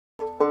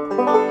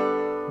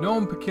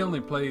Noam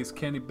Pikelny plays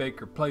Kenny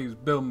Baker, plays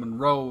Bill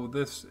Monroe.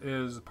 This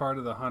is part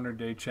of the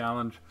 100-day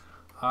challenge.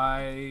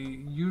 I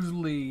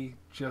usually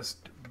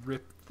just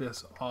rip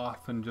this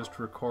off and just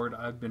record.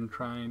 I've been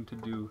trying to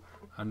do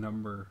a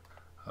number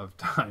of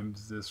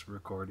times this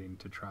recording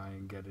to try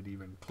and get it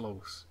even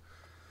close.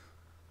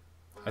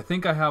 I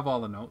think I have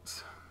all the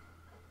notes,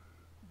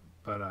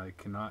 but I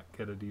cannot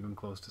get it even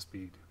close to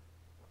speed.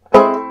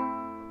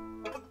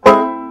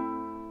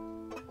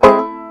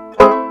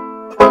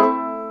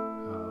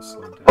 I'll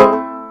slow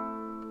down.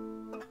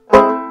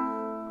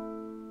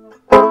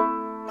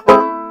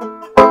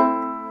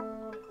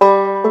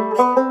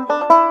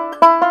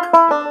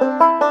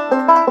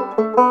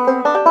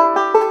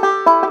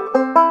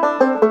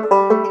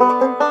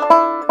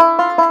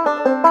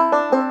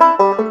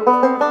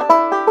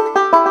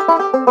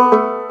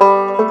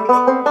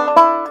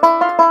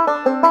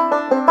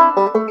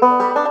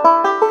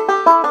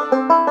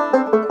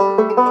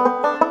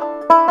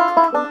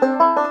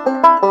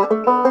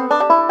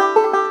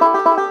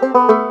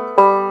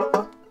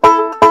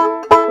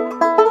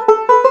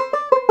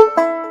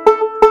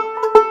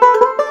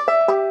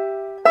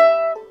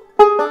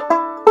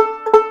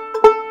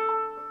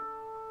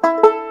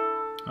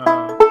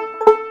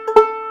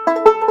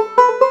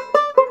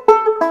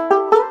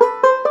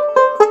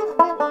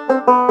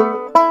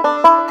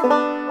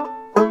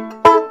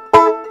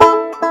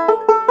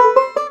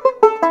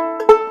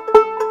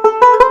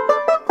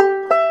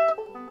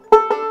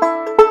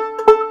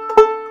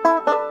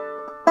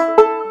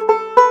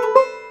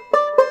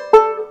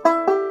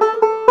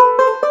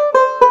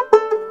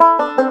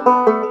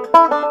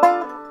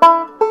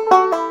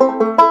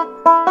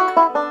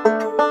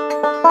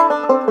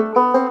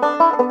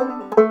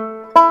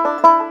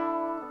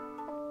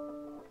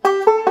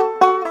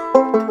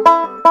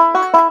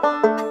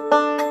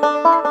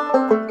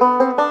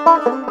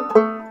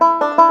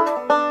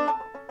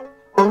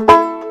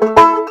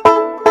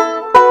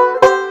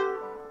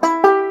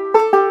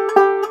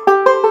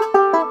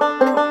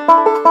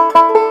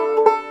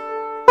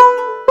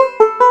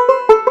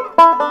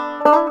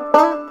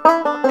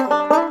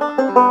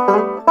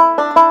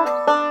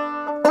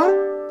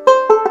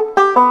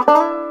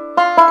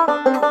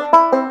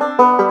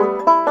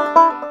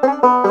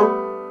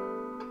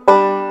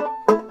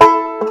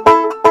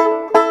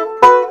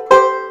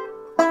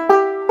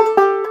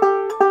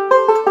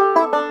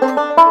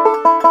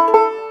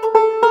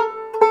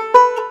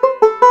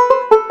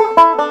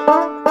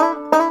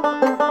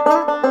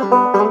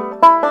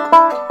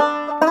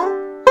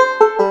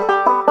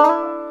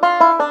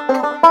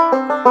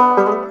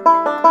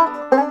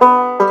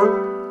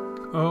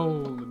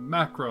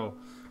 Macro.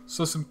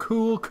 So some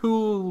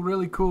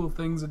really cool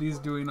things that he's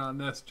doing on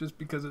this, just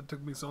because it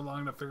took me so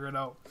long to figure it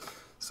out.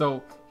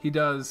 So he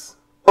does.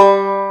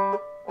 And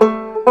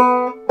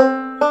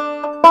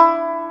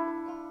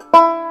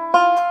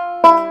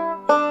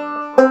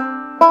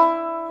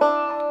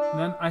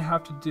then I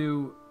have to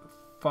do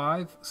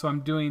 5. So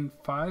I'm doing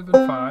 5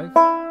 and 5.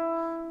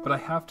 But I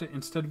have to,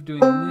 instead of doing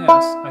this,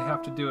 I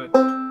have to do it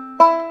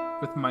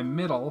with my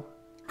middle,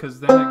 because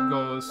then it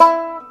goes.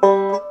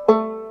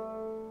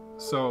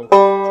 So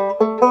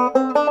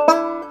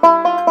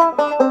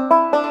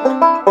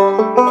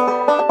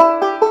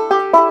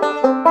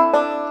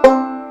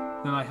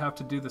then I have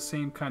to do the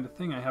same kind of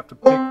thing. I have to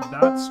pick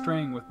that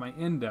string with my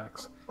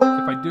index. If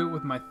I do it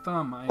with my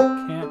thumb, I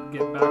can't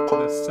get back to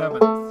the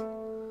 7th.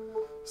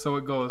 So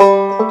it goes.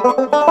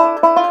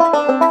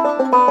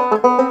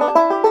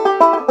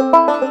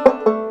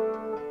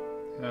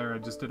 There, I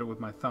just did it with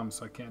my thumb,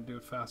 so I can't do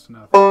it fast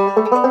enough.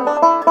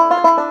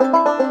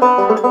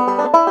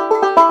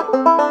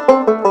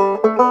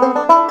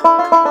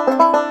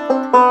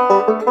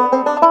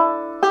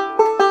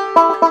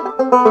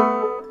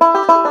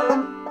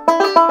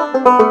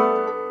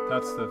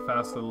 That's the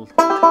fast little.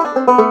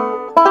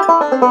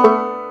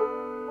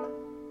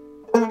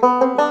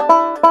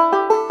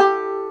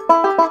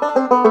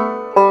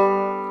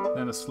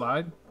 Then a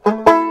slide.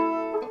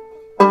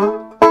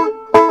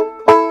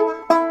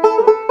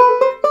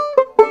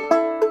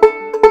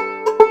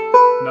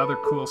 Another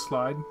cool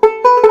slide.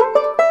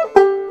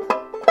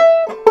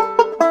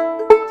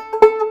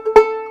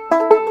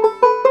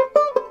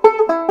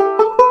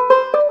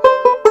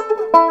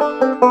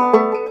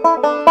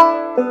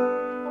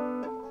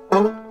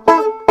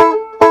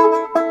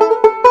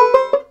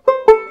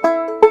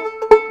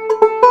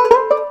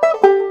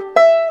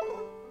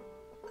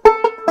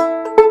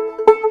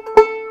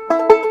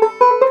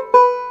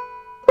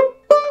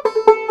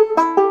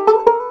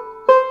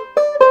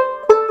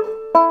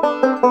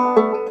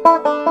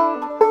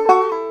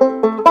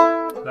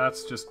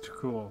 That's just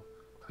cool.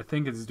 I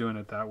think it's doing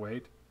it that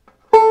way.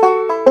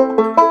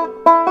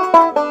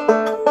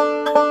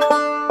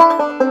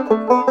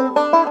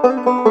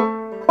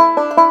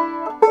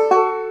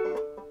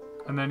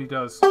 And then he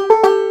does.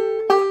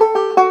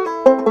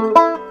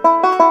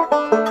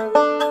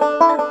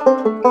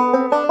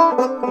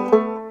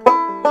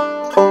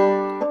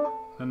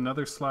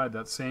 Another slide,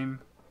 that same.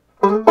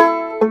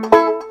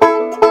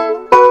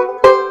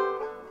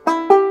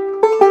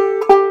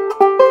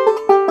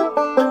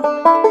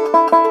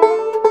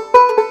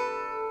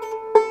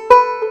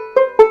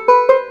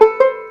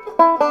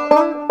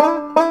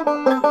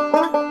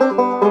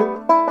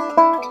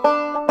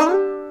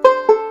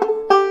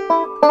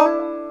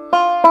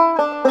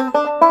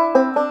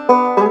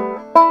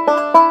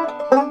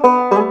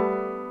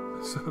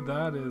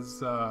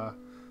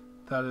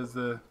 is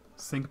the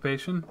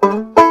syncopation.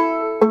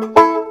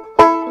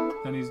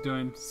 Then he's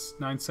doing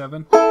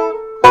 9/7,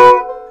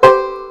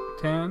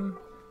 10,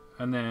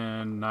 and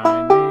then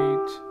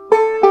 9/8,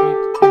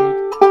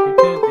 8/8,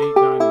 8/10,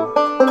 8/9.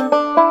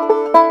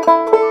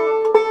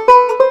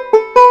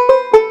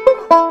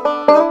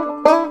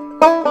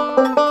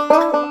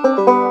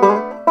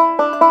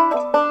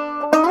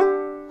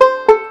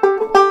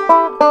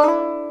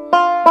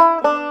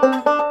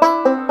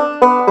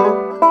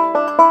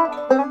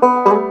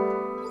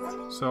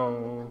 So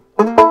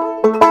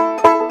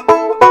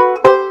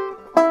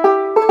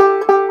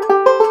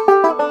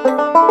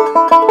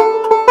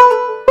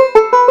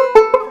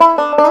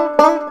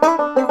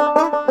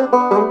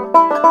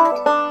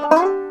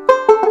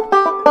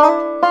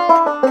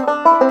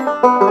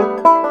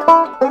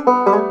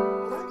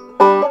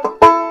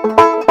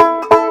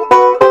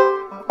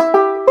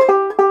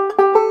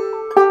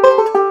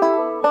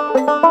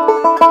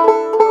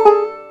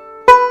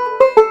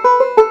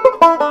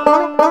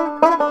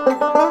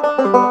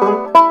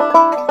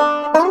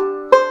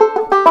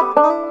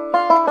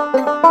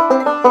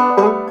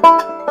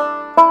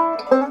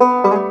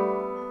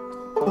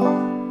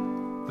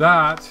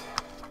that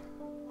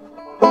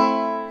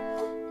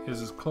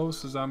is as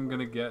close as I'm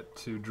gonna get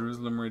to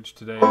Jerusalem Ridge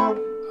today.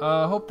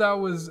 Hope that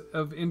was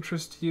of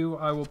interest to you.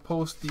 I will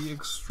post the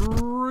extremely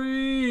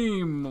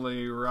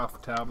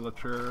rough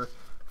tablature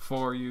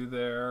for you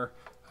there,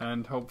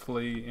 and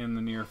hopefully in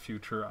the near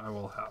future I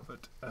will have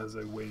it as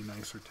a way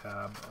nicer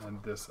tab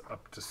and this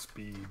up to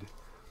speed.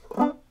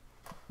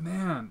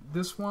 Man,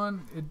 this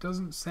one, it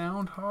doesn't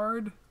sound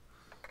hard,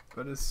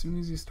 but as soon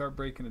as you start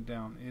breaking it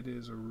down, it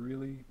is a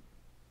really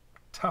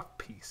tough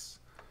piece.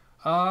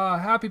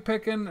 Happy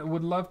picking.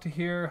 Would love to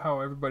hear how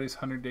everybody's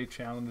 100-day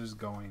challenge is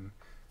going,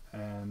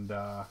 and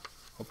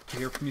hope to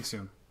hear from you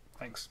soon.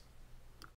 Thanks.